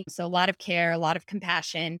empathy, so a lot of care, a lot of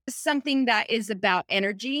compassion, something that is about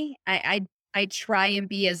energy. I try and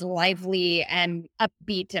be as lively and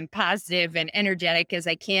upbeat and positive and energetic as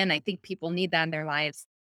I can. I think people need that in their lives.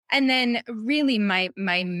 And then really my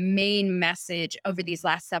main message over these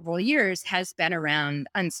last several years has been around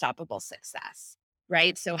unstoppable success.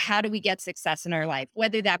 Right. So, how do we get success in our life?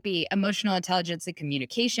 Whether that be emotional intelligence and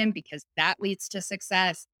communication, because that leads to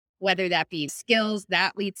success, whether that be skills,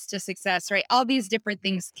 that leads to success, right? All these different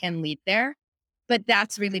things can lead there. But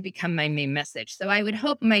that's really become my main message. So I would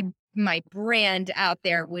hope my brand out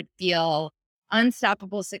there would feel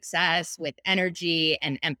unstoppable success with energy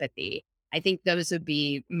and empathy. I think those would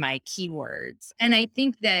be my keywords. And I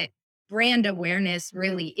think that brand awareness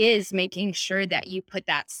really is making sure that you put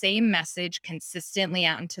that same message consistently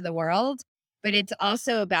out into the world. But it's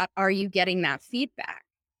also about, are you getting that feedback,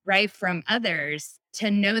 right, from others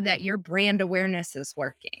to know that your brand awareness is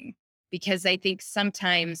working? Because I think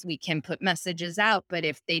sometimes we can put messages out, but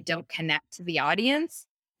if they don't connect to the audience,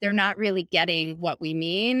 they're not really getting what we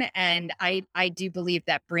mean. And I do believe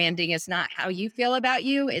that branding is not how you feel about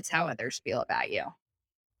you, it's how others feel about you.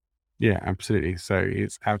 Yeah, absolutely. So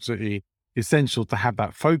it's absolutely essential to have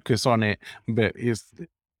that focus on it, but it's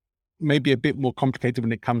maybe a bit more complicated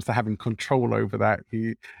when it comes to having control over that.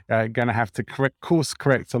 You are going to have to course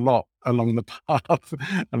correct a lot along the path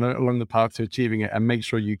and along the path to achieving it, and make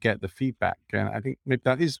sure you get the feedback. And I think maybe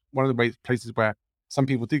that is one of the places where some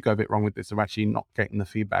people do go a bit wrong with this, of actually not getting the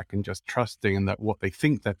feedback and just trusting, and that what they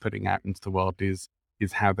think they're putting out into the world is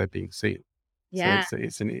how they're being seen. So Yeah.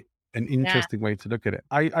 it's an Yeah. interesting way to look at it.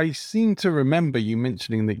 I seem to remember you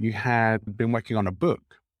mentioning that you had been working on a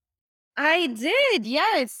book. I did.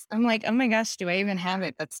 Yes. I'm like, oh my gosh, do I even have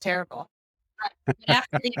it? That's terrible. But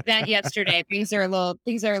after the event yesterday, things are a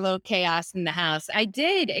little chaos in the house. I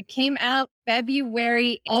did. It came out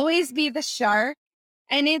February. Always be the shark.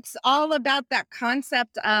 And it's all about that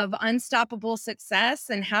concept of unstoppable success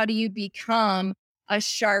and how do you become a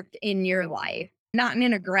shark in your life? Not in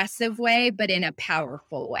an aggressive way, but in a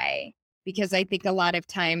powerful way. Because I think a lot of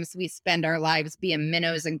times we spend our lives being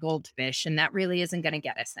minnows and goldfish, and that really isn't going to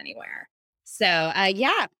get us anywhere. So,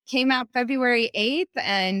 yeah, came out February 8th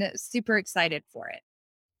and super excited for it.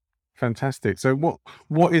 Fantastic. So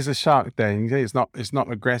what is a shark then? You say it's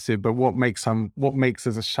not aggressive, but what makes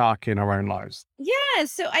us a shark in our own lives? Yeah,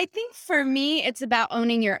 so I think for me, it's about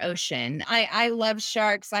owning your ocean. I love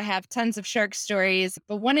sharks. I have tons of shark stories,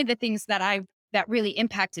 but one of the things that really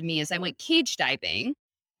impacted me is I went cage diving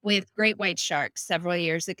with great white sharks several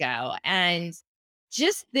years ago, and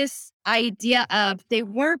just this idea of they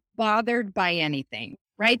weren't bothered by anything,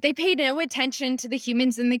 right? They paid no attention to the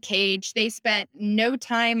humans in the cage. They spent no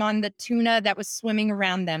time on the tuna that was swimming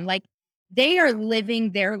around them. Like they are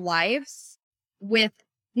living their lives with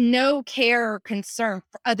no care or concern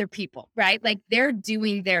for other people, right? Like they're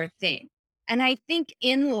doing their thing. And I think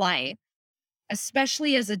in life,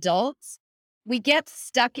 especially as adults, we get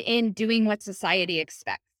stuck in doing what society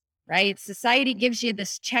expects, right? Society gives you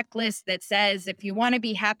this checklist that says if you want to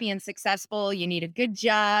be happy and successful, you need a good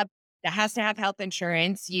job that has to have health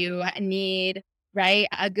insurance. You need, right,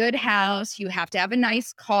 a good house. You have to have a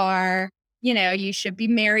nice car. You should be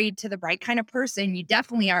married to the right kind of person. You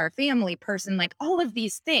definitely are a family person, like all of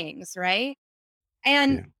these things, right?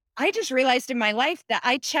 And Yeah. I just realized in my life that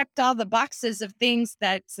I checked all the boxes of things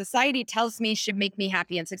that society tells me should make me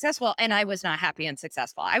happy and successful. And I was not happy and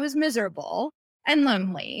successful. I was miserable and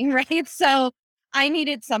lonely, right? So I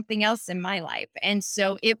needed something else in my life. And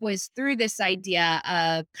so it was through this idea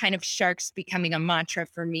of kind of sharks becoming a mantra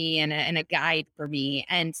for me and a guide for me,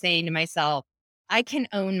 and saying to myself, I can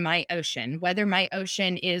own my ocean, whether my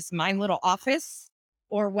ocean is my little office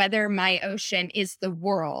or whether my ocean is the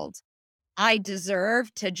world. I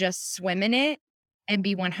deserve to just swim in it and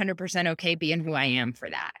be 100% okay being who I am for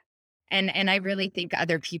that. And I really think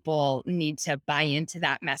other people need to buy into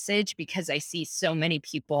that message, because I see so many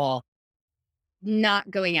people not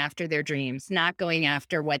going after their dreams, not going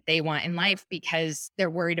after what they want in life because they're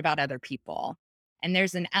worried about other people. And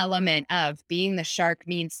there's an element of being the shark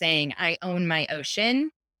means saying, I own my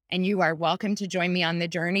ocean and you are welcome to join me on the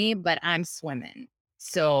journey, but I'm swimming.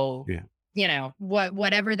 So, Yeah.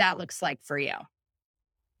 whatever that looks like for you.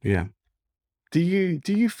 Yeah. Do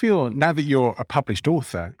you feel, now that you're a published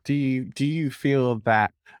author, do you feel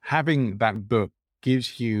that having that book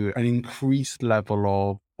gives you an increased level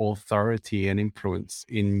of authority and influence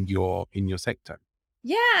in your sector?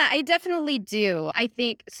 Yeah, I definitely do. I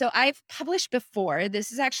think so. I've published before.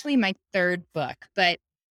 This is actually my third book, but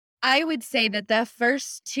I would say that the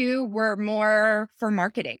first two were more for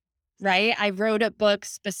marketing, right? I wrote a book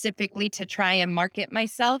specifically to try and market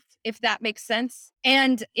myself, if that makes sense.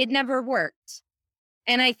 And it never worked.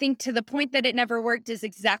 And I think to the point that it never worked is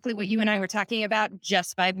exactly what you and I were talking about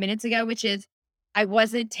just 5 minutes ago, which is I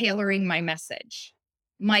wasn't tailoring my message.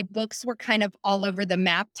 My books were kind of all over the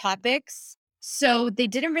map topics. So they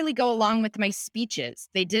didn't really go along with my speeches.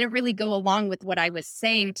 They didn't really go along with what I was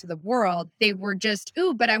saying to the world. They were just,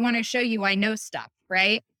 ooh, but I want to show you I know stuff,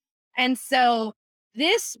 right? And so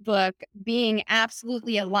this book being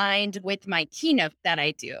absolutely aligned with my keynote that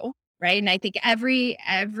I do, right? And I think every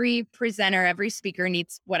presenter, every speaker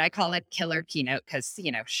needs what I call a killer keynote, because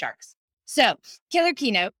sharks. So killer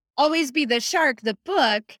keynote, always be the shark. The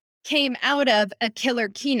book came out of a killer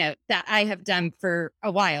keynote that I have done for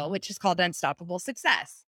a while, which is called Unstoppable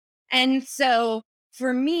Success. And so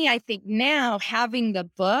for me, I think now having the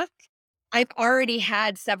book, I've already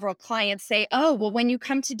had several clients say, oh, well, when you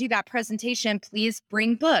come to do that presentation, please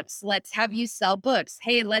bring books. Let's have you sell books.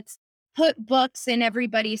 Hey, let's put books in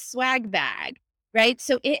everybody's swag bag, right?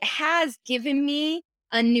 So it has given me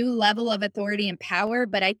a new level of authority and power.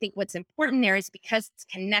 But I think what's important there is because it's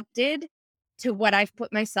connected to what I've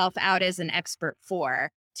put myself out as an expert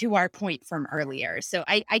for, to our point from earlier. So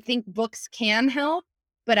I think books can help,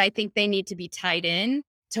 but I think they need to be tied in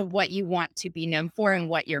to what you want to be known for and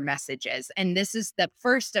what your message is. And this is the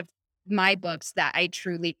first of my books that I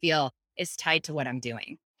truly feel is tied to what I'm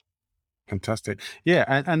doing. Fantastic. Yeah,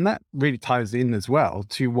 and that really ties in as well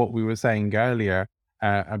to what we were saying earlier,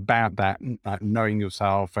 about that, knowing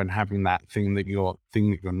yourself and having that thing that you're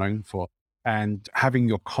known for, and having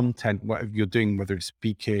your content, whatever you're doing, whether it's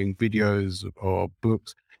speaking, videos, or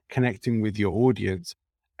books, connecting with your audience.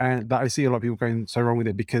 And that I see a lot of people going so wrong with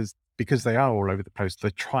it because they are all over the place. They're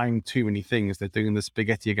trying too many things. They're doing the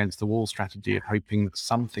spaghetti against the wall strategy and hoping that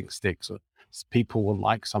something sticks, or people will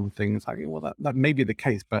like something. It's like, well, that may be the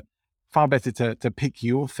case, but far better to pick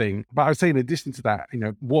your thing. But I would say, in addition to that,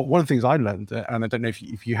 one of the things I learned, and I don't know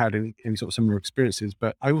if you had any sort of similar experiences,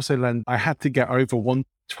 but I also learned I had to get over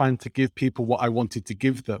trying to give people what I wanted to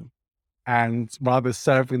give them, and rather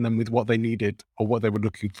serving them with what they needed or what they were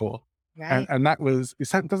looking for. Right. And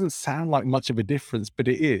it doesn't sound like much of a difference, but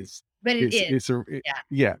it is. But it is. Yeah.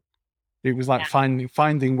 Yeah. It was like Yeah.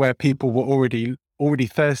 finding where people were already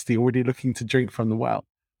thirsty, already looking to drink from the well.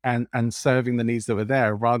 and serving the needs that were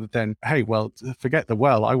there, rather than, hey, well, forget the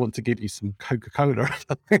well, I want to give you some Coca-Cola or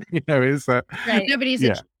something, is Right. Nobody's yeah,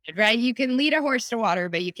 interested, right? You can lead a horse to water,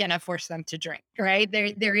 but you cannot force them to drink, right?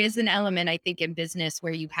 There is an element, I think, in business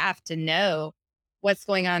where you have to know what's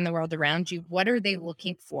going on in the world around you. What are they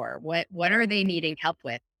looking for? What are they needing help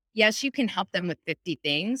with? Yes, you can help them with 50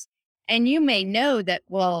 things. And you may know that,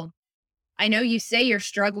 well, I know you say you're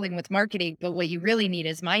struggling with marketing, but what you really need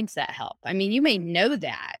is mindset help. I mean, you may know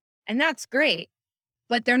that, and that's great,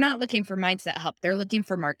 but they're not looking for mindset help. They're looking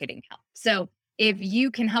for marketing help. So if you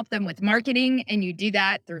can help them with marketing and you do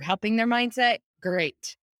that through helping their mindset,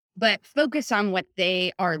 great. But focus on what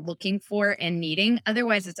they are looking for and needing.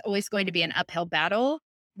 Otherwise, it's always going to be an uphill battle,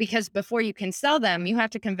 because before you can sell them, you have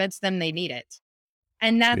to convince them they need it.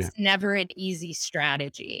 And yeah. that's never an easy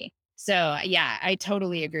strategy. So yeah, I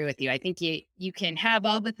totally agree with you. I think you can have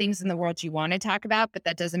all the things in the world you want to talk about, but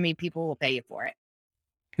that doesn't mean people will pay you for it.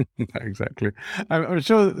 Exactly. I'm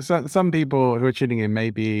sure some people who are tuning in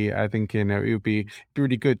maybe thinking it would be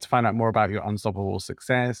really good to find out more about your unstoppable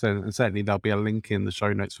success, and certainly there'll be a link in the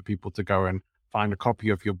show notes for people to go and find a copy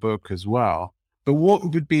of your book as well. But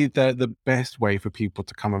what would be the best way for people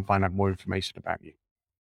to come and find out more information about you?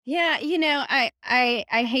 Yeah,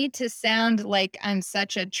 I hate to sound like I'm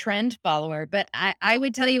such a trend follower, but I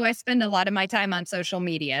would tell you I spend a lot of my time on social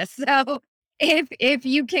media. So if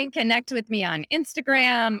you can connect with me on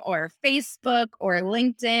Instagram or Facebook or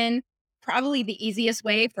LinkedIn, probably the easiest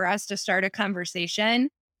way for us to start a conversation.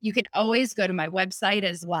 You could always go to my website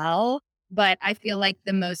as well, but I feel like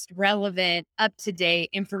the most relevant, up-to-date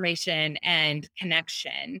information and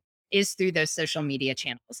connection is through those social media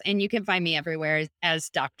channels. And you can find me everywhere as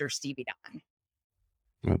Dr. Stevie Don.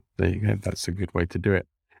 Well, there you go. That's a good way to do it.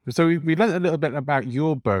 So we learned a little bit about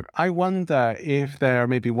your book. I wonder if there are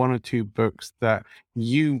maybe one or two books that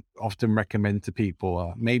you often recommend to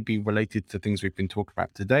people, maybe related to things we've been talking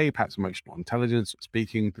about today, perhaps emotional intelligence,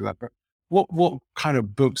 speaking to that book. What kind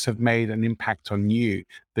of books have made an impact on you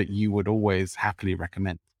that you would always happily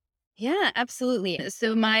recommend? Yeah, absolutely.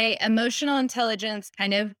 So my emotional intelligence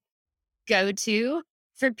kind of go to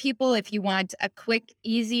for people, if you want a quick,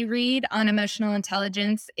 easy read on emotional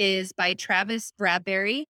intelligence, is by Travis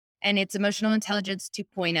Bradberry, and it's Emotional Intelligence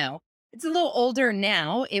 2.0. It's a little older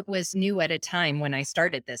now. It was new at a time when I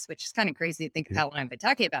started this, which is kind of crazy to think of Yeah. how long I've been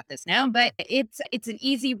talking about this now, but it's an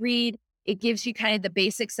easy read. It gives you kind of the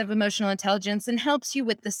basics of emotional intelligence and helps you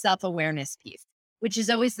with the self-awareness piece, which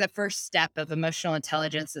is always the first step of emotional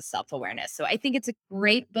intelligence, is self-awareness. So I think it's a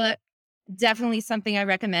great book. Definitely something I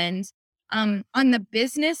recommend. On the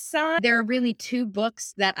business side, there are really two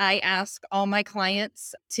books that I ask all my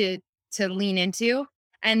clients to lean into,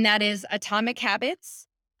 and that is Atomic Habits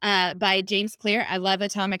by James Clear. I love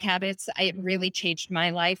Atomic Habits. It really changed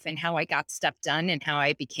my life and how I got stuff done and how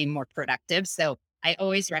I became more productive. So I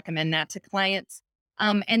always recommend that to clients.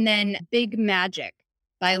 And then Big Magic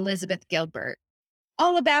by Elizabeth Gilbert,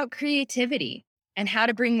 all about creativity and how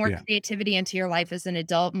to bring more Yeah. creativity into your life as an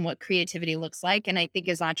adult and what creativity looks like. And I think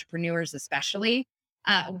as entrepreneurs, especially,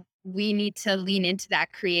 we need to lean into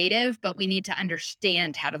that creative, but we need to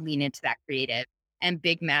understand how to lean into that creative. And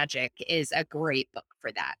Big Magic is a great book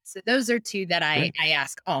for that. So those are two that I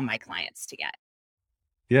ask all my clients to get.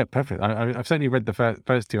 Yeah, perfect. I've certainly read the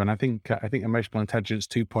first two, and I think Emotional Intelligence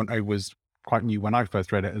 2.0 was quite new when I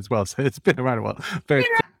first read it as well. So it's been around a while. But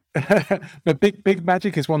but Big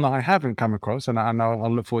Magic is one that I haven't come across, and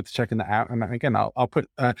I'll look forward to checking that out. And again, I'll put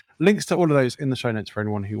links to all of those in the show notes for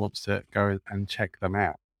anyone who wants to go and check them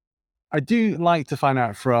out. I do like to find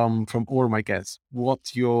out from all of my guests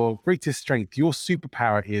what your greatest strength, your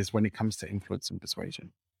superpower is when it comes to influence and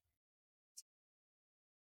persuasion.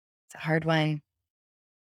 It's a hard one.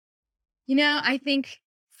 I think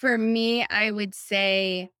for me, I would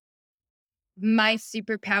say my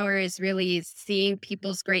superpower is really seeing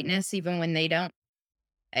people's greatness even when they don't.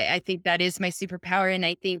 I think that is my superpower. And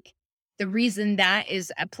I think the reason that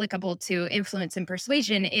is applicable to influence and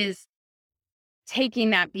persuasion is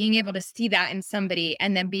taking that, being able to see that in somebody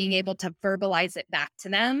and then being able to verbalize it back to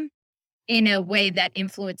them in a way that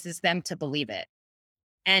influences them to believe it.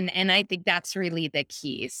 And I think that's really the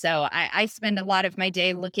key. So I spend a lot of my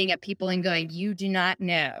day looking at people and going, you do not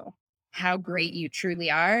know how great you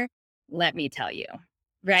truly are. Let me tell you.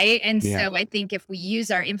 Right. And Yeah. so I think if we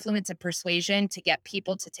use our influence and persuasion to get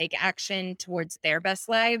people to take action towards their best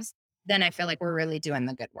lives, then I feel like we're really doing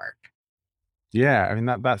the good work. Yeah, I mean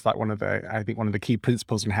that's like I think one of the key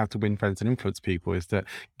principles in how to win friends and influence people is to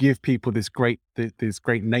give people this great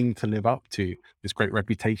name to live up to, this great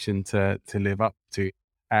reputation to live up to,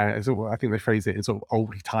 I think they phrase it in sort of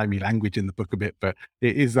old-timey language in the book a bit, but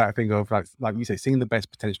it is that thing of like you say, seeing the best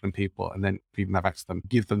potential in people and then feeding that back to them,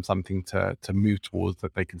 give them something to move towards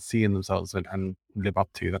that they can see in themselves and live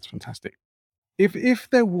up to. That's fantastic. If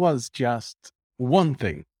there was just one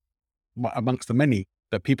thing amongst the many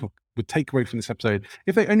that people would take away from this episode,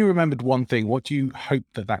 if they only remembered one thing, what do you hope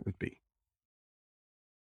that would be?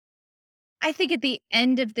 I think at the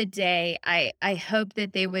end of the day, I hope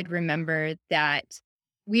that they would remember that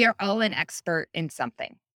we are all an expert in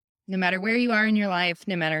something. No matter where you are in your life,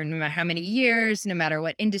 no matter how many years, no matter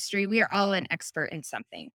what industry, we are all an expert in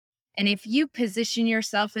something. And if you position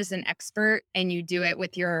yourself as an expert and you do it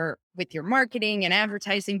with your marketing and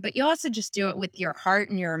advertising, but you also just do it with your heart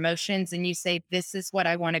and your emotions, and you say, this is what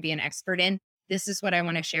I want to be an expert in, this is what I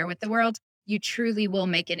want to share with the world, you truly will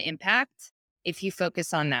make an impact if you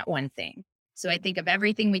focus on that one thing. So I think of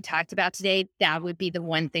everything we talked about today, that would be the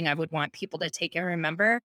one thing I would want people to take and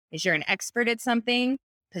remember is you're an expert at something,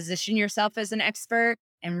 position yourself as an expert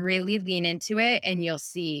and really lean into it, and you'll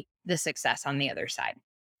see the success on the other side.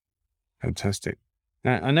 Fantastic.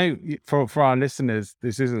 Now, I know for our listeners,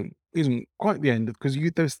 this isn't quite the end, because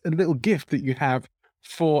there's a little gift that you have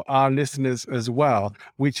for our listeners as well,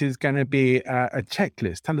 which is going to be a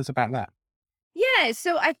checklist. Tell us about that. Yeah.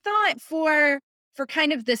 So I thought for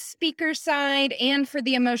kind of the speaker side and for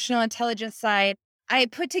the emotional intelligence side, I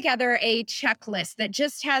put together a checklist that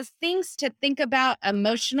just has things to think about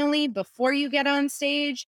emotionally before you get on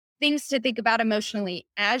stage, things to think about emotionally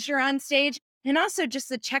as you're on stage, and also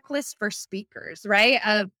just a checklist for speakers, right?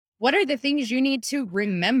 Of what are the things you need to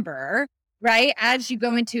remember, right? As you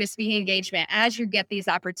go into a speaking engagement, as you get these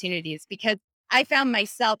opportunities, because I found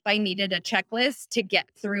myself, I needed a checklist to get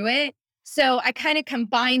through it. So I kind of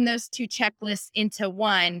combined those two checklists into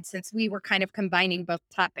one, since we were kind of combining both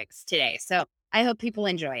topics today. So I hope people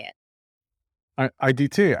enjoy it. I do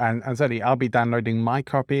too. And certainly I'll be downloading my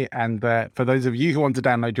copy. And for those of you who want to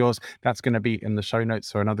download yours, that's going to be in the show notes.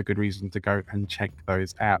 So another good reason to go and check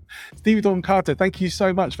those out. Stevie Dawn Carter, thank you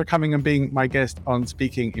so much for coming and being my guest on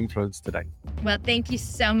Speaking Influence today. Well, thank you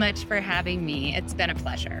so much for having me. It's been a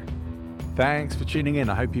pleasure. Thanks for tuning in.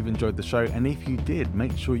 I hope you've enjoyed the show. And if you did,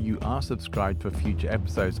 make sure you are subscribed for future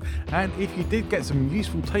episodes. And if you did get some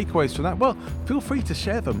useful takeaways from that, well, feel free to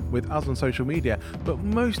share them with us on social media. But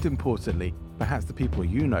most importantly, perhaps the people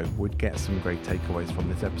you know would get some great takeaways from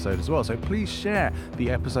this episode as well. So please share the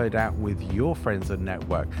episode out with your friends and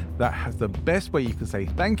network. That has the best way you can say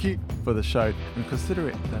thank you for the show, and consider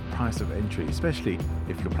it the price of entry, especially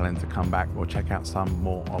if you're planning to come back or check out some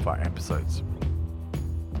more of our episodes.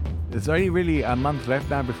 There's only really a month left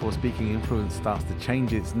now before Speaking Influence starts to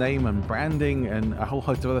change its name and branding and a whole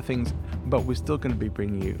host of other things, but we're still going to be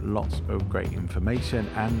bringing you lots of great information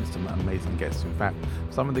and some amazing guests. In fact,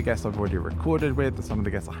 some of the guests I've already recorded with and some of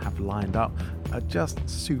the guests I have lined up are just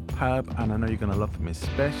superb, and I know you're going to love them,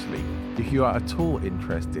 especially if you are at all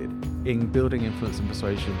interested in building influence and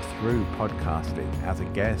persuasion through podcasting as a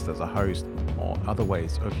guest, as a host, or other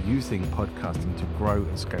ways of using podcasting to grow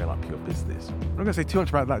and scale up your business. I'm not going to say too much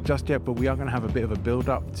about that just yet, but we are going to have a bit of a build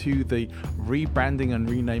up to the rebranding and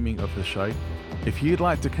renaming of the show. If you'd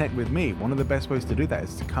like to connect with me, one of the best ways to do that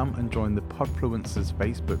is to come and join the Podfluencers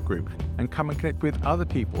Facebook group and come and connect with other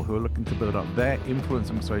people who are looking to build up their influence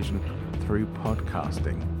and persuasion through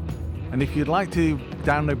podcasting. And if you'd like to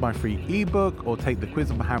download my free ebook or take the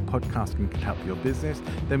quiz on how podcasting can help your business,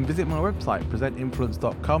 then visit my website,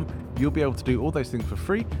 presentinfluence.com. You'll be able to do all those things for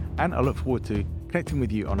free, and I look forward to connecting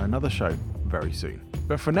with you on another show very soon.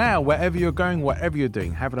 But for now, wherever you're going, whatever you're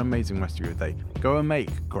doing, have an amazing rest of your day. Go and make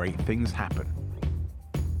great things happen.